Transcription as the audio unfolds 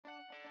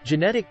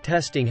Genetic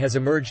testing has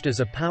emerged as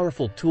a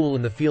powerful tool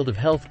in the field of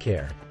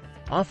healthcare,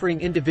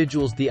 offering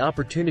individuals the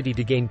opportunity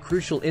to gain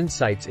crucial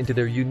insights into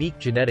their unique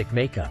genetic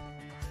makeup.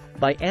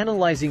 By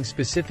analyzing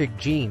specific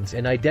genes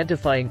and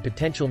identifying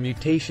potential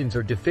mutations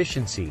or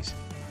deficiencies,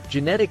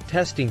 genetic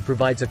testing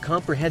provides a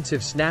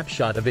comprehensive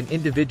snapshot of an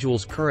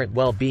individual's current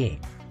well-being.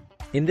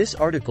 In this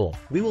article,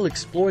 we will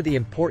explore the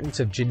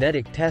importance of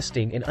genetic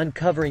testing in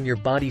uncovering your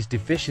body's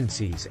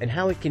deficiencies and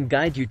how it can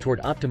guide you toward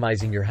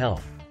optimizing your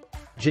health.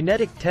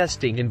 Genetic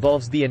testing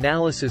involves the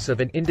analysis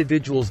of an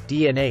individual's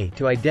DNA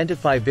to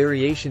identify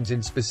variations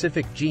in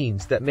specific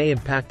genes that may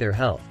impact their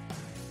health.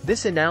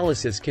 This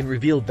analysis can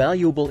reveal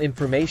valuable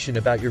information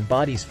about your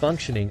body's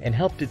functioning and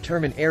help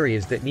determine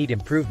areas that need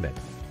improvement.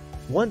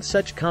 One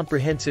such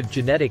comprehensive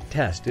genetic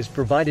test is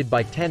provided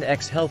by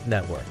 10x Health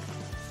Network.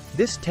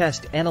 This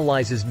test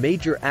analyzes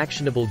major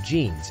actionable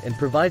genes and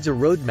provides a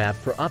roadmap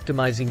for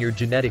optimizing your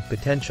genetic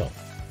potential.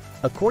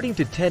 According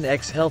to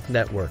 10x Health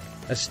Network,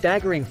 a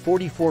staggering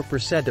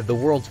 44% of the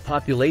world's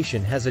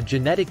population has a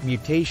genetic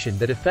mutation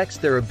that affects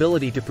their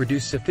ability to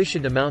produce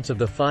sufficient amounts of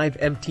the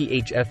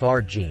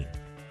 5-MTHFR gene.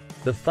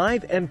 The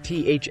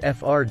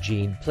 5-MTHFR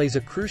gene plays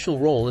a crucial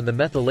role in the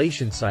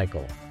methylation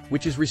cycle,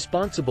 which is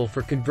responsible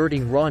for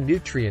converting raw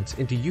nutrients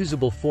into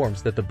usable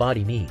forms that the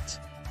body needs.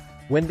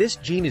 When this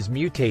gene is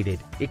mutated,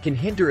 it can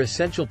hinder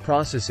essential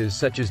processes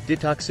such as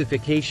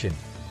detoxification,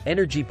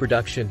 energy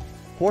production,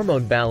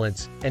 hormone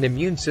balance, and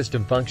immune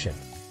system function.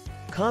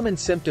 Common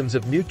symptoms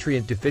of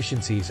nutrient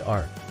deficiencies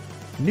are: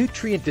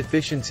 nutrient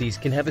deficiencies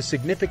can have a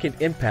significant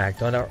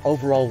impact on our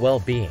overall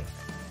well-being.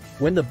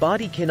 When the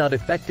body cannot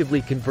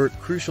effectively convert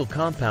crucial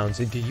compounds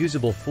into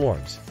usable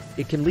forms,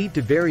 it can lead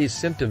to various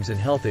symptoms and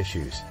health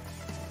issues.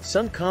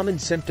 Some common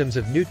symptoms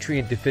of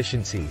nutrient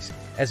deficiencies,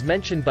 as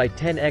mentioned by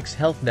 10x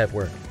Health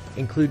Network,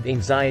 include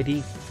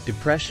anxiety,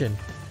 depression,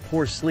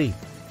 poor sleep,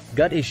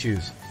 gut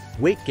issues,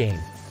 weight gain,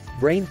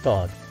 brain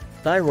fog,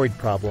 thyroid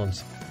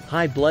problems,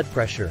 high blood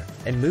pressure,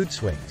 and mood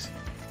swings.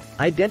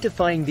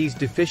 Identifying these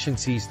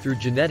deficiencies through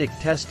genetic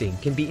testing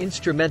can be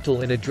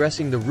instrumental in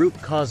addressing the root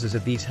causes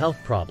of these health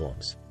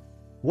problems.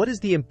 What is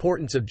the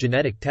importance of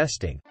genetic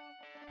testing?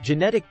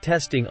 Genetic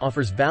testing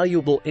offers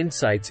valuable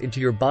insights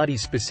into your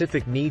body's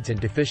specific needs and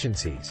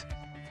deficiencies.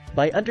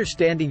 By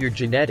understanding your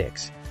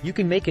genetics, you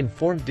can make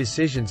informed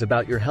decisions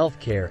about your health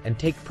care and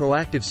take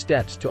proactive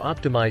steps to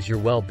optimize your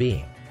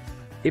well-being.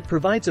 It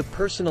provides a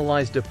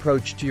personalized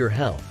approach to your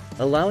health,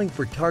 allowing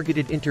for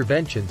targeted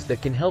interventions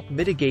that can help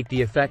mitigate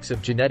the effects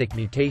of genetic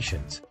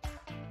mutations.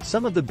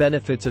 Some of the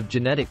benefits of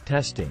genetic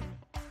testing.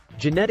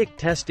 Genetic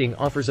testing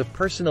offers a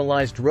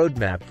personalized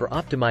roadmap for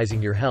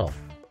optimizing your health.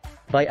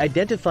 By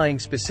identifying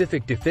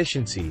specific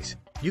deficiencies,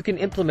 you can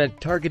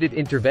implement targeted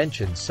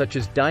interventions such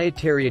as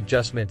dietary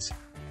adjustments,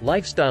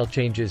 lifestyle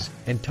changes,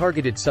 and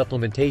targeted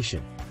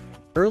supplementation.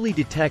 Early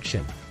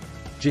detection.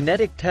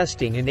 Genetic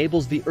testing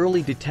enables the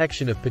early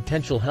detection of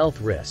potential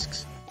health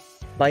risks.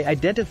 By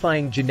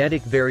identifying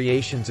genetic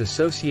variations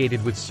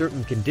associated with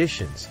certain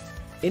conditions,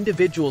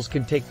 individuals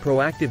can take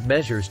proactive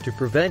measures to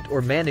prevent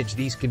or manage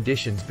these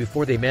conditions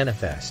before they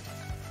manifest.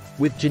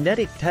 With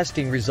genetic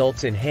testing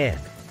results in hand,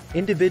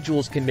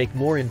 individuals can make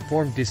more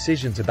informed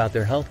decisions about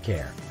their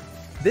healthcare.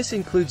 This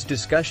includes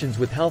discussions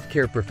with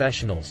healthcare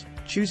professionals,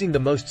 choosing the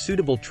most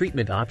suitable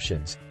treatment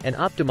options, and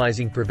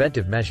optimizing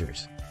preventive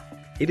measures.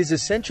 It is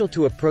essential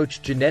to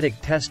approach genetic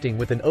testing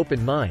with an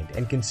open mind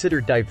and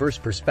consider diverse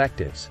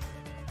perspectives.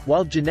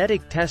 While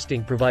genetic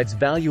testing provides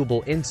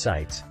valuable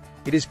insights,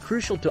 it is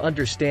crucial to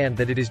understand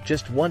that it is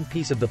just one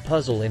piece of the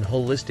puzzle in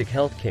holistic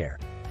healthcare.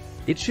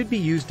 It should be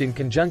used in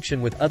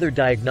conjunction with other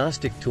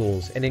diagnostic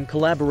tools and in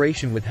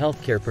collaboration with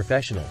healthcare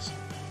professionals.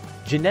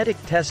 Genetic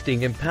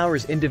testing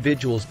empowers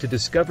individuals to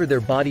discover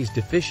their body's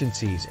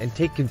deficiencies and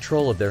take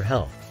control of their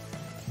health.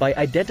 By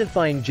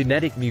identifying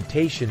genetic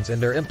mutations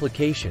and their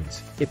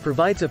implications, it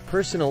provides a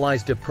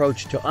personalized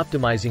approach to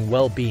optimizing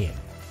well-being.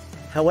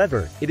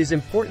 However, it is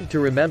important to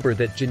remember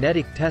that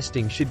genetic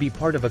testing should be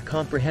part of a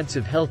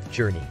comprehensive health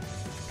journey,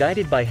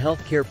 guided by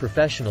healthcare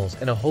professionals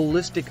and a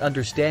holistic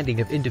understanding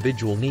of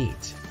individual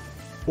needs.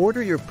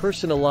 Order your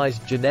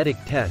personalized genetic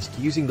test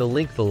using the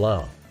link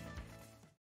below.